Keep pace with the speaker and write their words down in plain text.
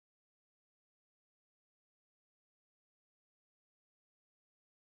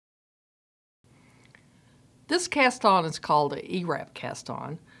This cast-on is called an E-wrap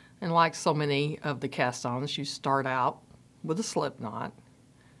cast-on, and like so many of the cast-ons, you start out with a slip knot.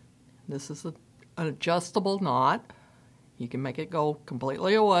 This is an adjustable knot. You can make it go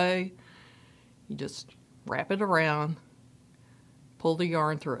completely away. You just wrap it around, pull the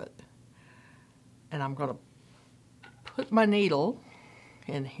yarn through it. And I'm going to put my needle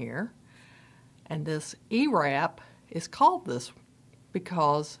in here, and this E-wrap is called this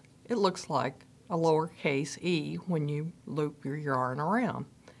because it looks like a lowercase e when you loop your yarn around.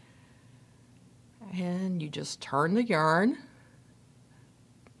 And you just turn the yarn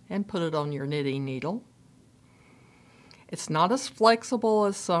and put it on your knitting needle. It's not as flexible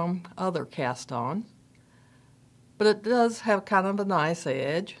as some other cast-ons, but it does have kind of a nice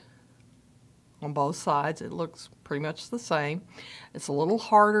edge on both sides. It looks pretty much the same. It's a little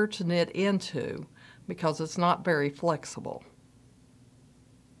harder to knit into because it's not very flexible.